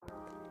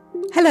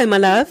Hello, my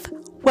love.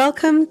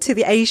 Welcome to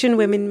the Asian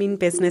Women Mean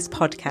Business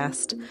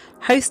podcast,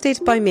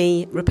 hosted by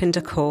me,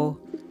 Rupinder Kaur.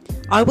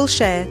 I will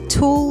share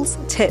tools,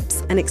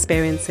 tips, and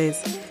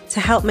experiences to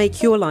help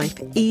make your life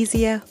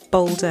easier,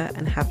 bolder,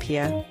 and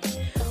happier.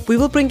 We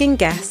will bring in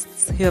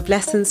guests who have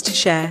lessons to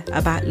share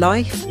about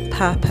life,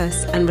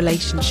 purpose, and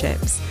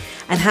relationships,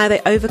 and how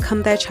they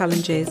overcome their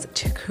challenges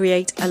to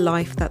create a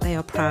life that they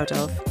are proud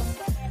of.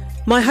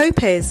 My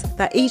hope is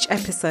that each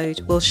episode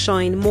will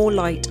shine more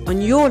light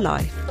on your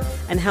life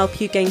and help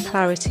you gain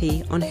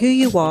clarity on who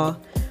you are,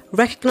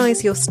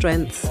 recognise your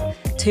strengths,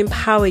 to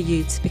empower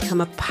you to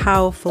become a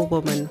powerful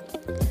woman.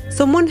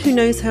 Someone who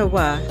knows her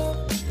worth,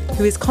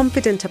 who is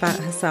confident about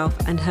herself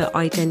and her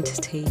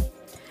identity.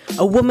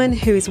 A woman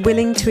who is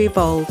willing to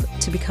evolve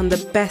to become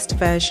the best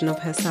version of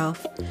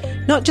herself,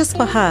 not just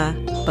for her,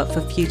 but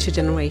for future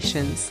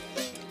generations.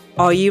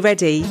 Are you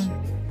ready?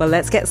 Well,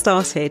 let's get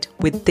started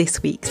with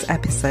this week's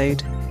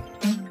episode.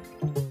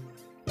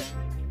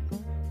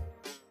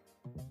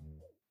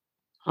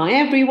 Hi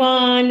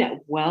everyone,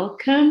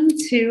 welcome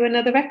to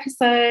another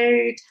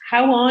episode.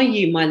 How are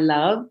you, my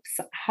loves?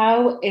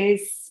 How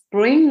is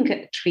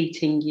spring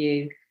treating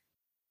you?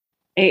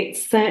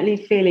 It's certainly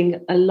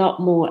feeling a lot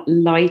more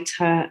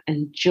lighter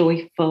and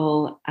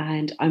joyful,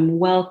 and I'm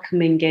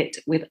welcoming it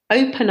with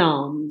open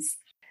arms.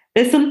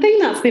 There's something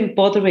that's been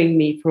bothering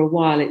me for a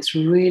while. It's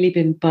really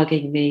been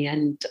bugging me,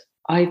 and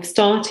I've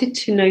started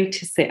to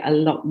notice it a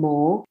lot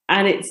more.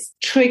 And it's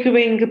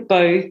triggering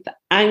both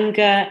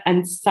anger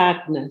and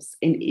sadness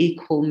in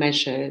equal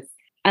measures.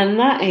 And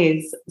that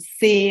is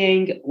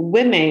seeing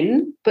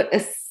women, but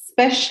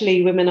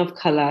especially women of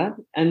colour,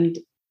 and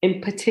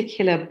in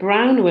particular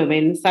brown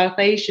women, South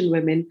Asian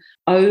women,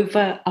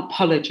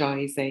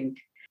 over-apologising.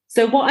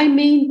 So what I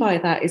mean by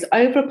that is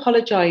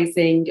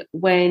over-apologising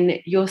when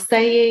you're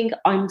saying,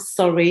 I'm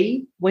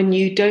sorry, when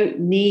you don't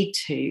need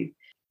to.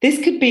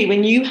 This could be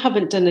when you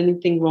haven't done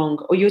anything wrong,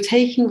 or you're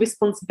taking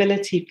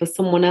responsibility for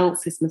someone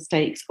else's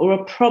mistakes or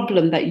a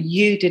problem that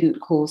you didn't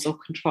cause or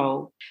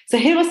control. So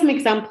here are some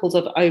examples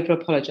of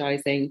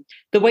over-apologising.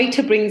 The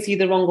waiter brings you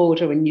the wrong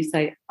order and you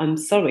say, I'm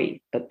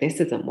sorry, but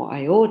this isn't what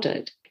I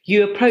ordered.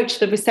 You approach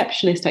the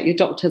receptionist at your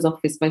doctor's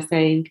office by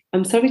saying,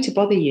 I'm sorry to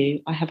bother you,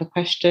 I have a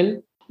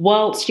question.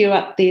 Whilst you're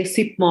at the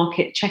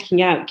supermarket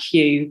checking out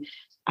queue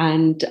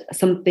and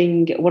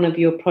one of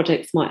your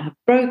products might have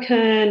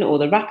broken or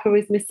the wrapper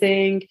is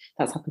missing.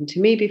 That's happened to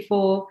me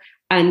before.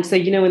 And so,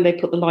 when they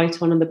put the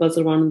light on and the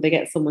buzzer on and they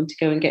get someone to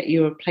go and get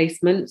you a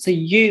replacement. So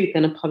you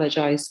then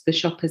apologise to the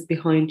shoppers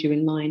behind you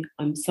in line.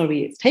 I'm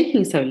sorry it's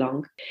taking so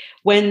long.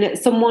 When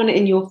someone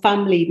in your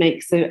family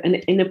makes an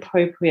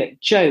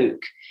inappropriate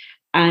joke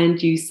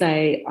and you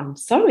say, I'm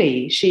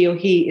sorry, she or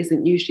he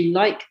isn't usually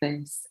like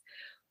this.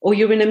 Or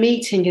you're in a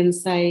meeting and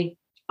say,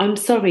 I'm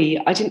sorry,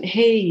 I didn't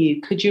hear you.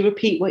 Could you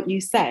repeat what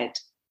you said?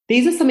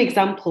 These are some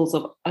examples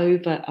of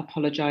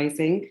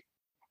over-apologising.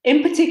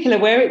 In particular,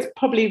 where it's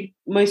probably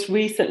most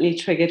recently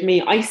triggered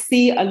me, I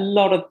see a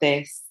lot of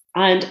this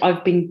and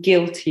I've been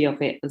guilty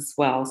of it as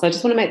well. So I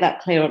just want to make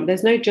that clear.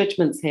 There's no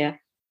judgments here.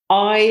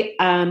 I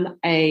am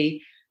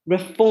a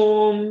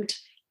reformed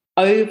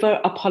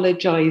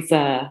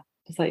over-apologiser.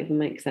 Does that even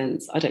make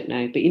sense? I don't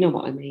know, but you know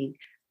what I mean.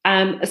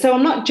 So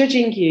I'm not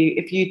judging you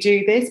if you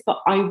do this,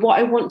 but what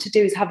I want to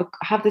do is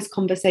have this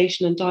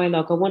conversation and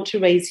dialogue. I want to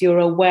raise your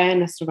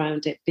awareness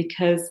around it,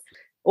 because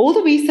all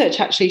the research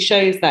actually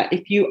shows that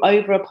if you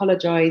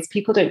over-apologise,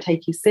 people don't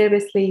take you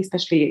seriously,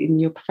 especially in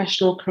your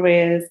professional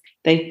careers.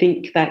 They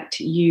think that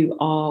you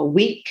are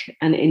weak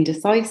and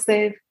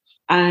indecisive,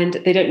 and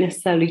they don't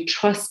necessarily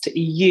trust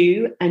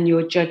you and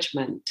your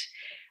judgment.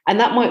 And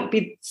that might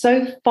be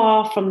so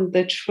far from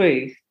the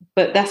truth,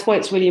 but that's why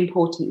it's really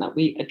important that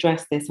we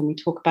address this and we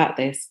talk about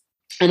this.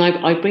 And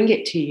I bring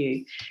it to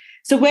you.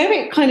 So where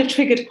it kind of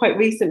triggered quite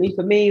recently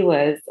for me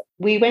was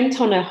we went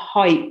on a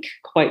hike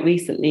quite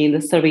recently in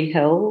the Surrey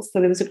Hills. So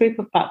there was a group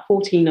of about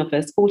 14 of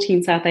us,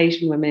 14 South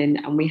Asian women,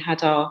 and we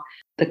had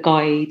the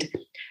guide.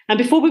 And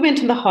before we went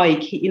on the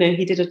hike,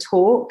 he did a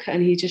talk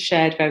and he just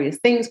shared various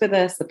things with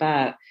us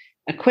about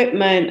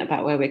equipment,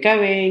 about where we're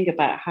going,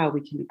 about how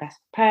we can be best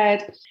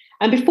prepared.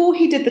 And before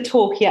he did the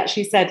talk, he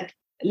actually said,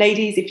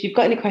 ladies, if you've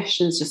got any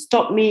questions, just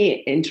stop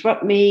me,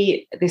 interrupt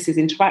me. This is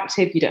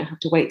interactive. You don't have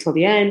to wait till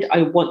the end.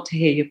 I want to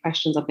hear your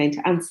questions. I'm going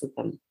to answer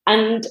them.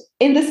 And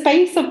in the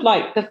space of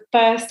like the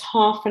first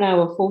half an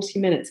hour, 40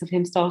 minutes of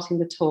him starting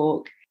the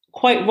talk,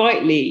 quite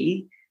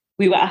rightly,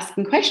 we were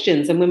asking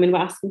questions and women were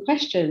asking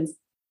questions.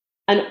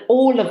 And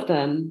all of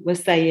them were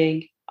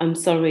saying, I'm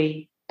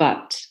sorry,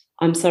 but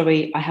I'm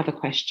sorry, I have a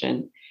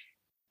question.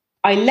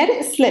 I let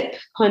it slip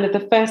kind of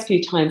the first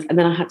few times, and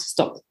then I had to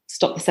stop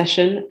the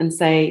session and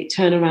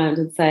turn around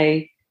and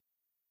say,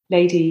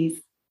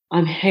 ladies,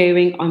 I'm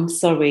hearing I'm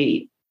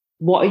sorry.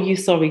 What are you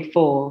sorry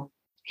for?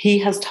 He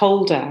has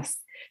told us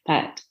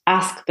that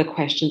ask the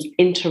questions,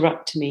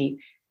 interrupt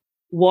me.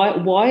 Why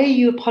are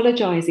you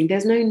apologizing?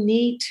 There's no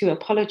need to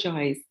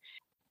apologize.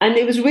 And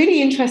it was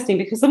really interesting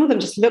because some of them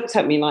just looked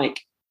at me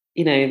like,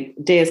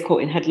 deer's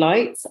caught in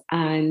headlights.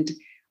 And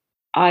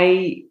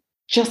I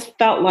just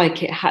felt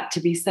like it had to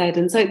be said.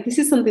 And so this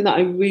is something that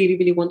I really,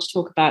 really want to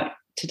talk about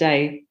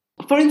today.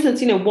 For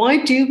instance, why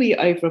do we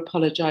over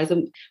apologize,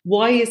 and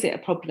why is it a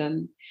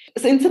problem?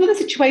 So in some of the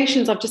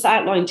situations I've just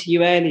outlined to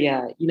you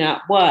earlier,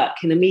 at work,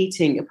 in a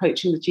meeting,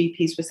 approaching the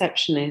GP's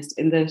receptionist,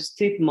 in the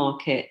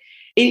supermarket,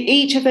 in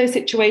each of those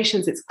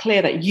situations, it's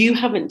clear that you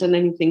haven't done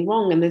anything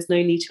wrong and there's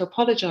no need to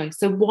apologize.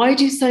 So why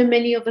do so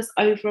many of us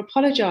over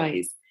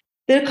apologize?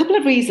 There are a couple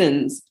of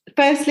reasons.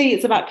 Firstly,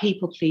 it's about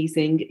people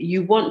pleasing.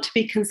 You want to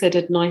be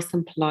considered nice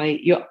and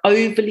polite. You're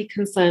overly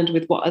concerned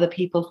with what other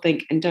people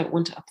think and don't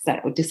want to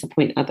upset or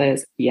disappoint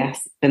others.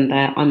 Yes, been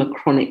there. I'm a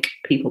chronic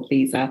people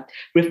pleaser,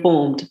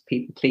 reformed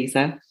people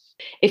pleaser.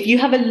 If you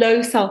have a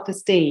low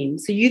self-esteem,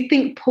 so you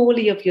think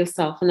poorly of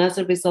yourself, and as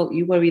a result,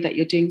 you worry that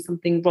you're doing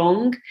something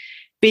wrong,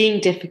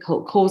 being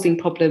difficult, causing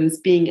problems,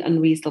 being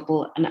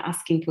unreasonable, and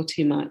asking for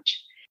too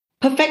much.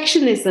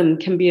 Perfectionism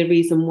can be a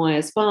reason why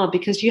as well,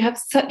 because you have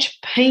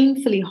such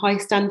painfully high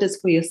standards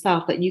for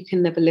yourself that you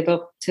can never live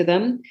up to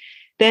them.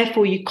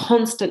 Therefore, you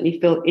constantly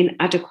feel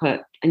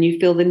inadequate and you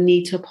feel the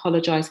need to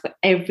apologize for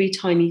every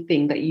tiny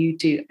thing that you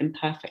do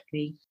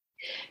imperfectly.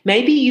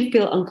 Maybe you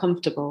feel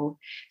uncomfortable.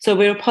 So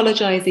we're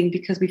apologizing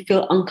because we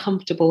feel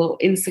uncomfortable or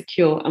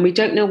insecure and we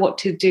don't know what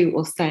to do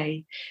or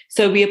say.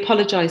 So we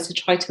apologize to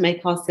try to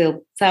make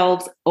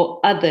ourselves or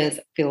others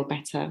feel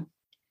better.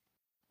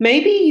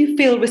 Maybe you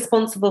feel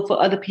responsible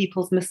for other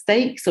people's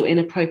mistakes or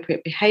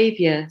inappropriate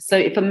behavior. So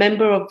if a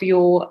member of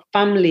your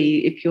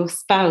family, if your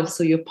spouse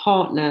or your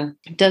partner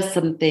does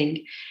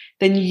something,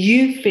 then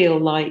you feel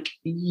like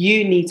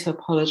you need to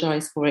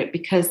apologize for it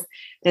because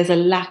there's a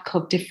lack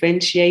of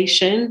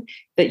differentiation,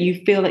 that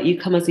you feel that you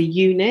come as a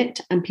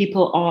unit and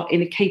people are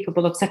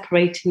incapable of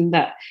separating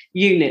that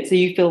unit. So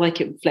you feel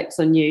like it reflects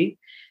on you.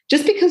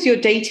 Just because you're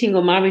dating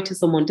or married to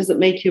someone doesn't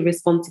make you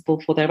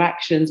responsible for their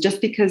actions. Just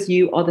because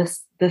you are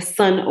the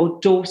son or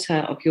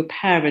daughter of your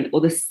parent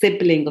or the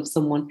sibling of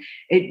someone,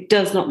 it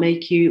does not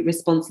make you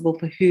responsible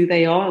for who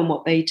they are and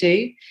what they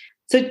do.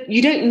 So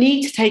you don't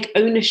need to take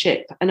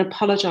ownership and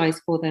apologize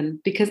for them,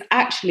 because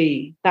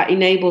actually that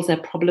enables their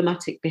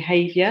problematic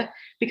behavior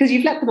because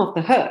you've let them off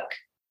the hook.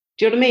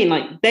 Do you know what I mean?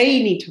 Like,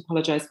 they need to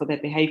apologize for their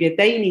behavior.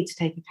 They need to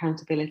take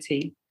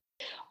accountability.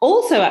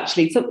 Also,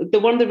 actually,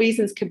 one of the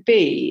reasons could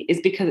be is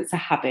because it's a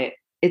habit.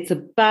 It's a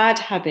bad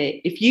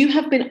habit. If you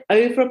have been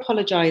over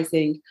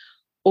apologizing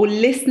or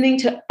listening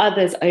to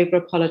others over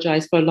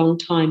apologize for a long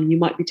time, you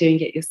might be doing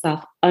it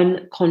yourself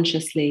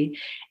unconsciously.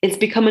 It's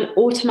become an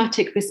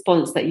automatic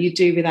response that you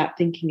do without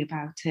thinking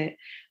about it.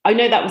 I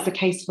know that was the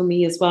case for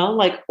me as well.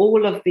 Like,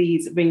 all of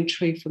these ring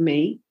true for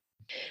me.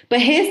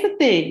 But here's the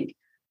thing.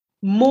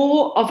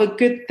 More of a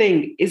good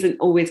thing isn't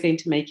always going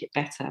to make it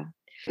better.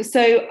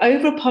 So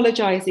over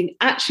apologizing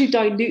actually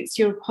dilutes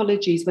your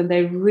apologies when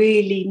they're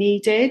really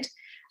needed.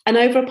 And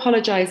over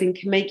apologizing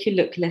can make you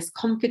look less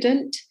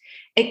confident.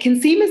 It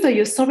can seem as though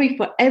you're sorry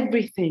for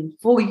everything,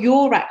 for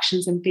your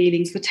actions and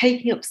feelings, for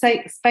taking up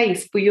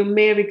space, for your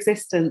mere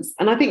existence.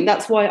 And I think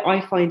that's why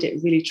I find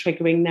it really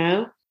triggering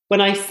now.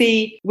 When I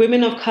see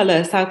women of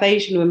color, South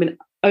Asian women,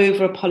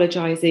 over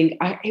apologizing,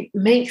 it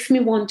makes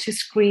me want to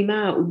scream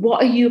out.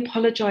 What are you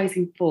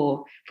apologizing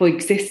for? For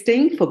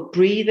existing, for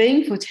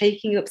breathing, for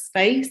taking up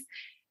space?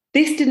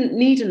 This didn't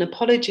need an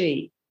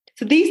apology.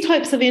 So these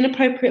types of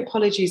inappropriate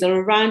apologies are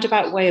a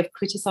roundabout way of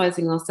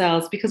criticizing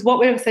ourselves, because what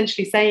we're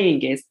essentially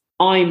saying is,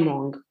 I'm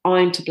wrong.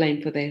 I'm to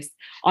blame for this.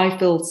 I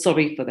feel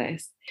sorry for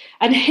this.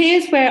 And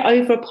here's where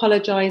over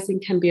apologizing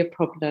can be a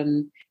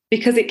problem,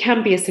 because it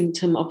can be a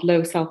symptom of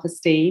low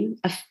self-esteem,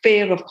 a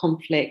fear of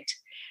conflict,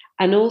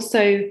 and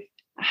also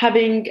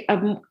having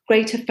a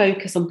greater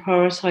focus on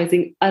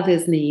prioritizing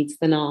others' needs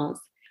than ours.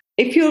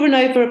 If you're an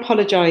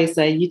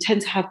over-apologizer, you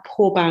tend to have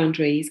poor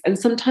boundaries, and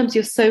sometimes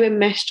you're so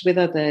enmeshed with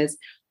others,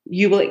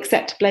 you will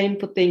accept blame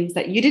for things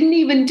that you didn't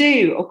even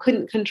do or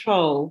couldn't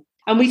control.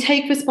 And we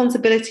take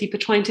responsibility for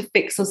trying to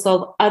fix or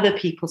solve other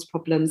people's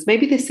problems.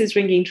 Maybe this is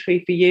ringing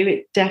true for you.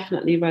 It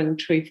definitely rang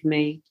true for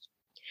me.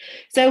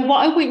 So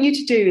what I want you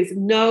to do is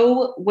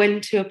know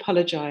when to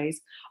apologize.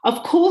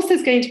 Of course,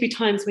 there's going to be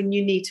times when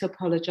you need to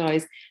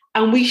apologize,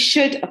 and we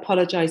should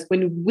apologize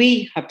when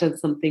we have done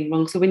something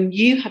wrong. So when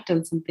you have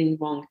done something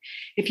wrong,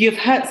 if you've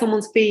hurt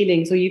someone's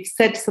feelings, or you've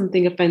said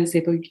something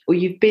offensive, or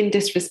you've been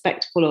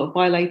disrespectful or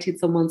violated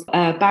someone's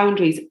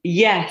boundaries,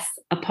 yes,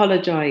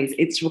 apologize.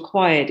 It's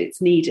required. It's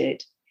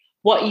needed.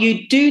 What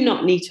you do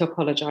not need to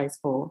apologize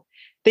for: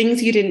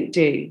 things you didn't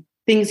do,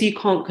 things you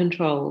can't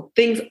control,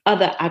 things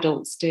other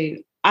adults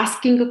do,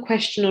 asking a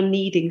question or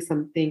needing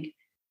something,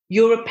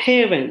 your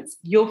appearance,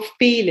 your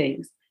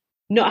feelings,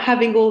 not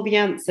having all the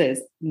answers,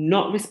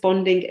 not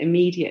responding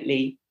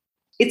immediately.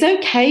 It's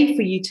okay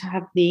for you to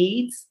have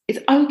needs. It's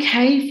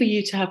okay for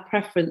you to have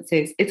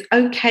preferences. It's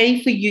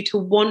okay for you to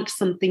want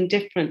something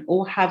different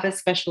or have a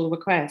special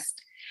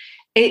request.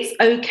 It's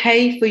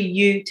okay for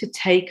you to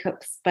take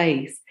up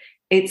space.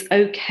 It's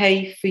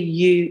okay for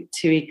you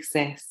to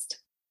exist.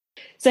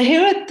 So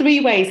here are 3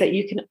 ways that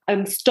you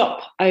can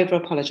stop over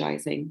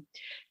apologizing.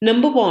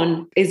 Number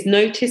one is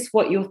notice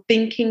what you're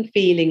thinking,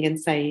 feeling, and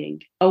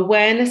saying.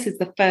 Awareness is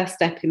the first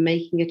step in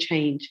making a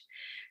change.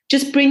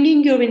 Just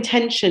bringing your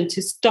intention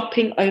to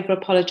stopping over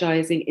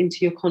apologizing into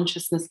your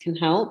consciousness can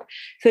help.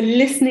 So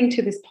listening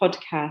to this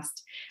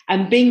podcast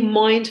and being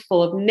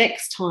mindful of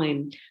next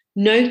time,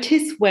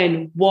 notice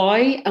when,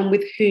 why, and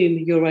with whom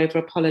you're over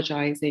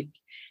apologizing.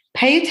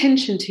 Pay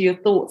attention to your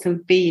thoughts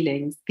and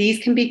feelings. These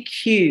can be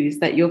cues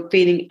that you're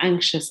feeling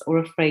anxious or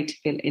afraid to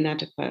feel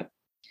inadequate.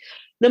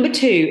 Number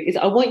two is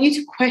I want you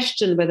to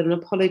question whether an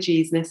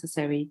apology is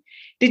necessary.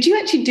 Did you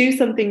actually do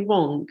something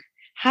wrong?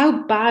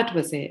 How bad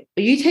was it?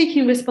 Are you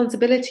taking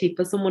responsibility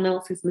for someone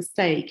else's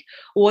mistake?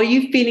 Or are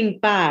you feeling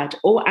bad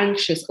or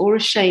anxious or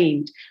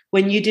ashamed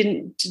when you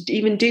didn't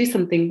even do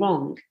something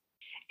wrong?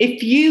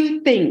 If you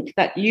think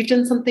that you've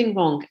done something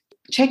wrong,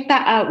 check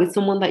that out with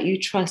someone that you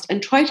trust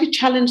and try to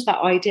challenge that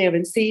idea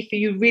and see if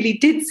you really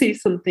did see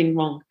something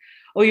wrong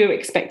or you're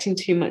expecting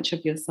too much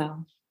of yourself.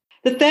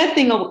 The third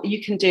thing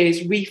you can do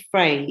is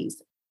rephrase.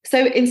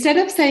 So instead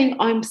of saying,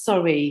 I'm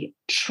sorry,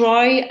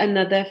 try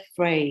another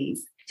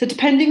phrase. So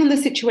depending on the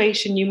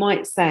situation, you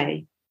might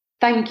say,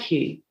 thank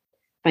you.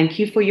 Thank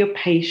you for your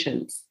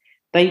patience.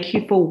 Thank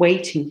you for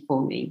waiting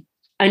for me.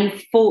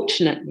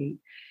 Unfortunately,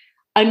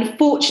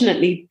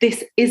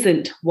 this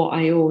isn't what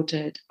I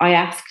ordered. I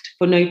asked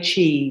for no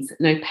cheese,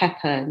 no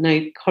pepper,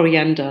 no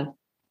coriander.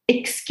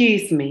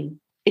 Excuse me,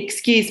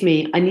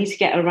 I need to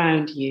get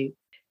around you.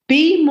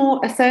 Be more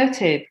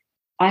assertive.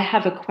 I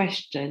have a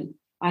question.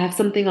 I have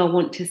something I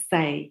want to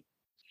say.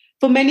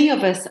 For many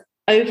of us,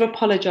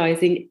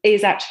 over-apologizing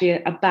is actually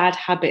a bad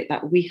habit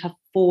that we have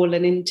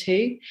fallen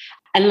into.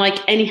 And like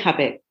any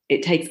habit,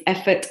 it takes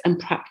effort and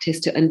practice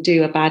to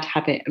undo a bad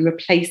habit and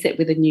replace it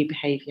with a new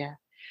behavior.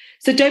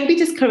 So don't be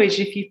discouraged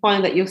if you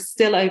find that you're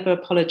still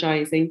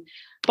over-apologizing.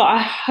 But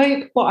I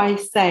hope what I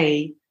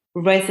say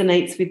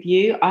resonates with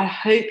you. I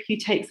hope you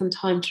take some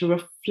time to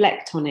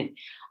reflect on it.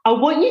 I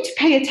want you to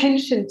pay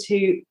attention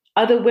to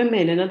other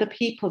women and other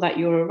people that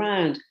you're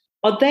around.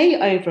 Are they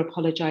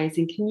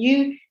over-apologizing? Can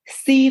you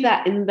see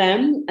that in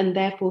them and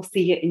therefore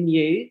see it in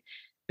you?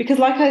 Because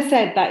like I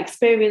said, that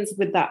experience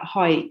with that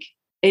hike,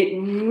 it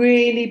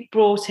really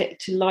brought it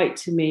to light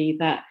to me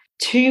that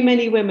too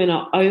many women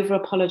are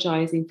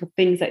over-apologizing for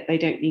things that they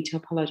don't need to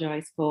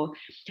apologize for.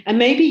 And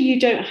maybe you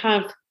don't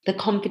have the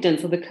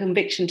confidence or the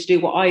conviction to do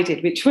what I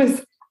did, which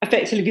was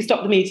effectively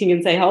stop the meeting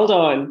and say, hold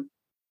on,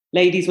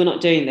 ladies, we're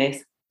not doing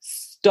this.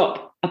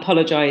 Stop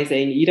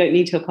apologizing. You don't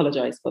need to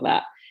apologize for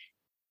that.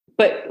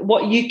 But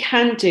what you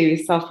can do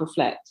is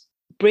self-reflect,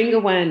 bring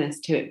awareness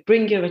to it,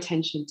 bring your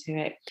attention to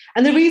it.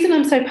 And the reason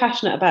I'm so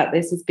passionate about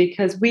this is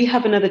because we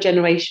have another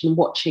generation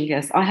watching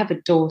us. I have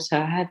a daughter,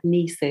 I have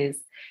nieces.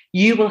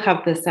 You will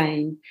have the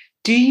same.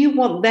 Do you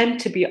want them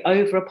to be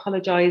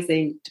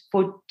over-apologizing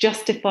for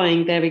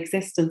justifying their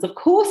existence? Of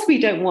course, we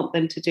don't want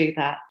them to do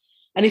that.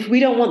 And if we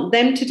don't want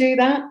them to do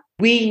that,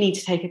 we need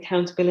to take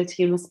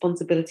accountability and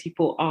responsibility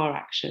for our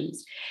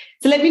actions.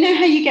 So let me know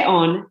how you get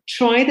on.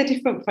 Try the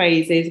different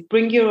phrases,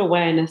 bring your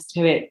awareness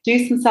to it,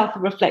 do some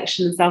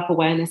self-reflection and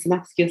self-awareness and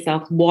ask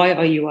yourself, why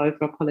are you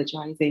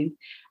over-apologizing?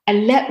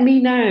 And let me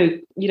know,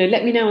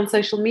 let me know on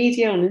social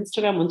media, on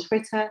Instagram, on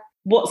Twitter,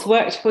 what's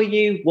worked for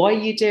you, why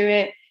you do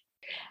it.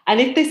 And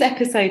if this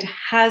episode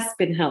has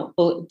been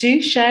helpful,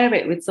 do share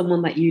it with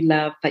someone that you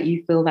love, that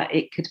you feel that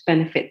it could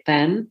benefit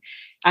them.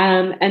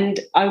 And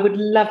I would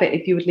love it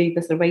if you would leave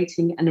us a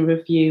rating and a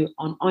review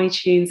on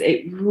iTunes.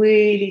 It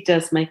really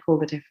does make all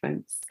the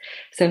difference.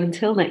 So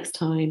until next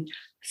time,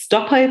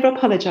 stop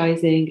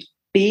over-apologizing,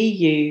 be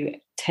you,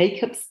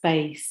 take up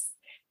space.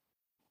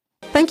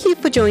 Thank you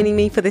for joining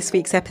me for this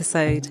week's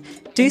episode.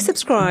 Do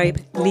subscribe,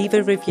 leave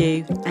a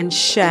review and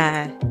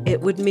share.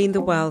 It would mean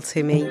the world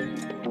to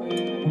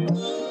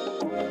me.